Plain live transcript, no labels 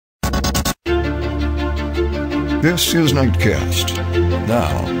This is NIGHTCAST.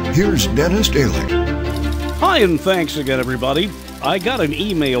 Now, here's Dennis Daly. Hi, and thanks again, everybody. I got an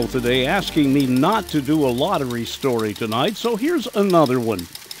email today asking me not to do a lottery story tonight, so here's another one.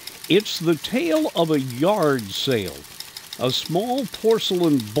 It's the tale of a yard sale. A small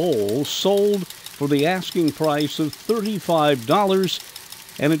porcelain bowl sold for the asking price of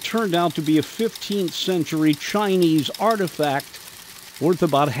 $35, and it turned out to be a 15th century Chinese artifact worth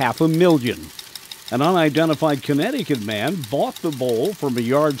about $500,000. An unidentified Connecticut man bought the bowl from a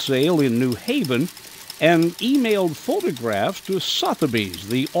yard sale in New Haven and emailed photographs to Sotheby's,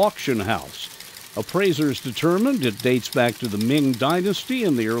 the auction house. Appraisers determined it dates back to the Ming Dynasty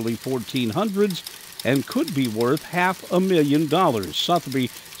in the early 1400s and could be worth $500,000.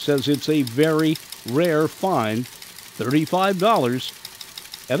 Sotheby's says it's a very rare find,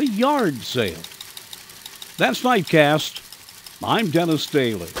 $35 at a yard sale. That's NIGHTCAST. I'm Dennis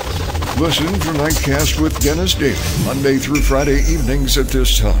Daly. Listen for NIGHTCAST with Dennis Daly, Monday through Friday evenings at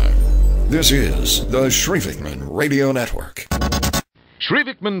this time. This is the Shrievickman Radio Network.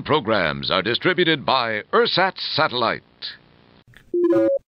 Shrievickman programs are distributed by Ersatz Satellite.